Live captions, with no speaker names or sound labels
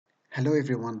Hello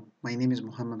everyone, my name is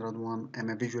Muhammad Radwan. I'm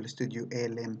a Visual Studio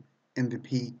ALM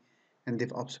MVP and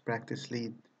DevOps Practice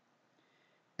Lead.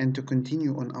 And to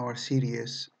continue on our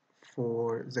series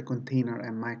for the container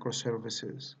and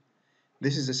microservices,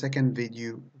 this is the second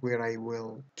video where I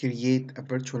will create a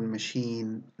virtual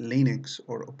machine, Linux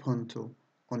or Ubuntu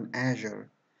on Azure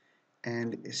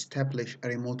and establish a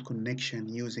remote connection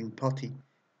using PuTTY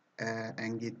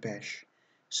and Git Bash.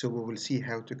 So we will see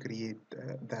how to create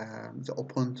the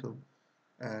Ubuntu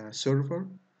server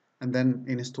and then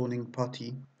installing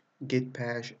PuTTY, Git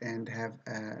Bash and have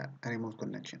a remote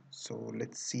connection. So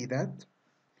let's see that.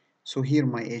 So here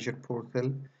my Azure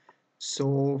portal.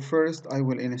 So first I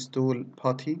will install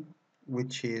PuTTY,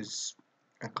 which is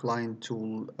a client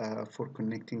tool for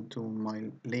connecting to my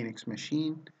Linux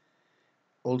machine.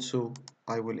 Also,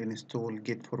 I will install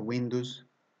Git for Windows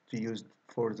to use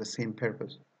for the same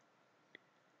purpose.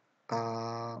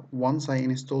 Once I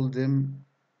install them,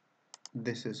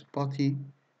 this is PuTTY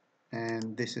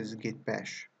and this is Git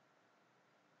Bash.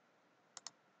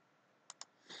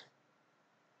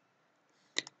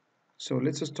 So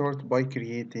let's start by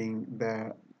creating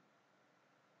the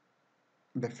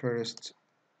first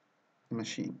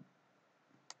machine.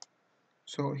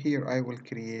 So here I will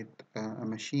create a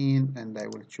machine and I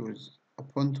will choose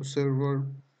Ubuntu server.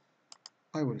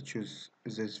 I will choose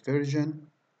this version,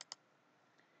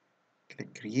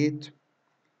 click create.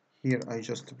 Here I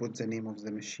just put the name of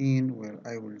the machine where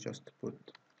I will just put,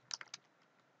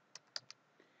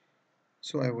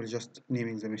 so I will just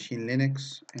naming the machine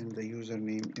Linux and the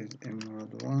username is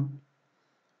Emerald1.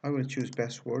 I will choose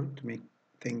password to make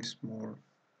things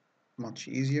much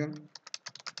easier,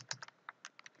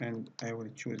 and I will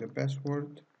choose a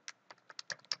password.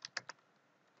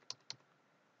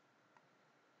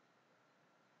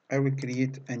 I will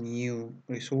create a new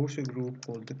resource group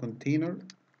called the container,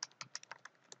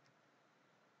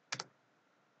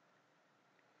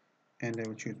 and I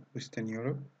will choose Western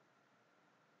Europe.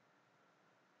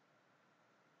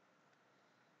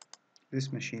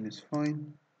 This machine is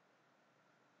fine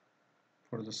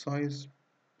for the size.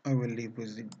 I will leave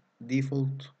with the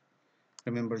default.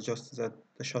 Remember just that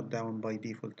the shutdown by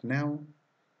default now,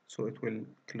 so it will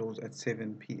close at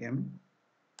 7 p.m.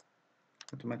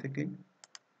 automatically.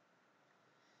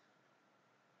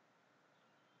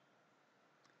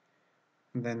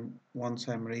 And then once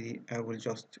I'm ready, I will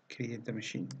just create the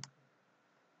machine.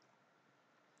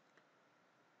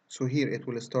 So here it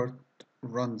will start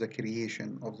run the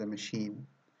creation of the machine.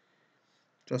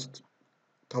 Just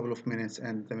a couple of minutes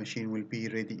and the machine will be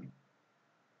ready.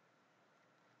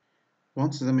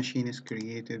 Once the machine is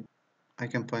created, I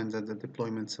can find that the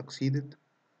deployment succeeded.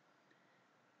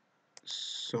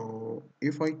 So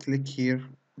if I click here,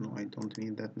 no, I don't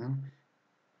need that now.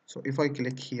 So if I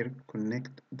click here,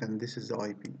 connect, then this is the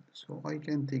IP. So I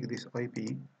can take this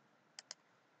IP,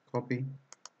 copy,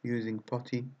 using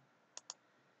PuTTY,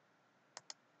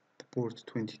 the port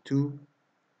 22,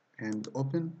 and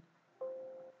open.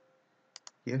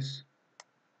 Yes.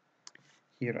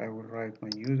 Here I will write my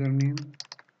username,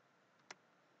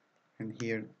 and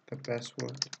here the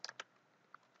password.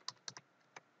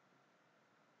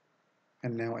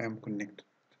 And now I am connected.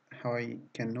 How I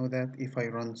can know that? If I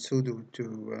run sudo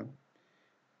to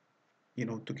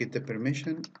to get the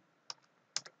permission,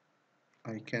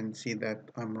 I can see that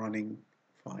I'm running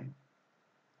fine.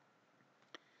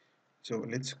 So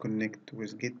let's connect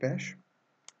with Git Bash.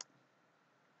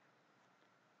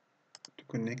 To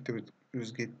connect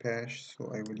with Git Bash,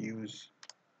 so I will use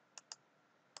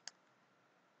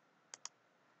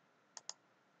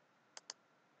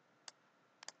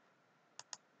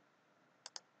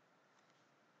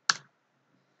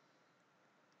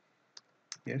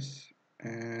yes,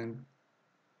 and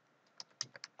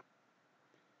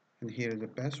here is the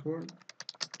password.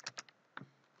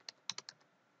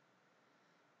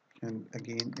 And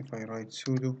again, if I write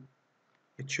sudo,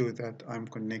 it shows that I'm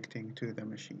connecting to the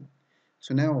machine.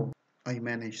 So now I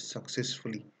managed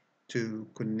successfully to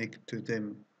connect to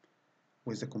them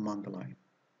with the command line.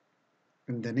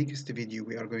 In the next video,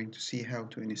 we are going to see how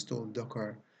to install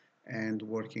Docker and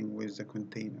working with the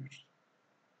containers.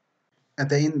 At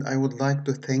the end, I would like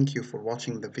to thank you for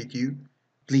watching the video.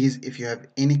 Please, if you have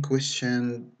any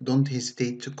question, don't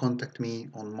hesitate to contact me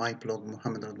on my blog,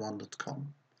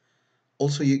 muhammadradwan.com.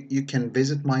 Also, you can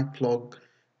visit my blog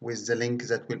with the link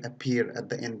that will appear at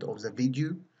the end of the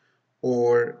video,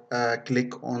 or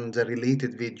click on the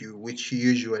related video, which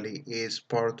usually is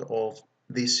part of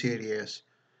this series,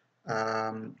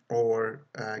 or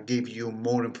give you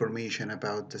more information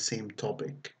about the same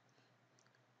topic.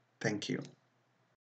 Thank you.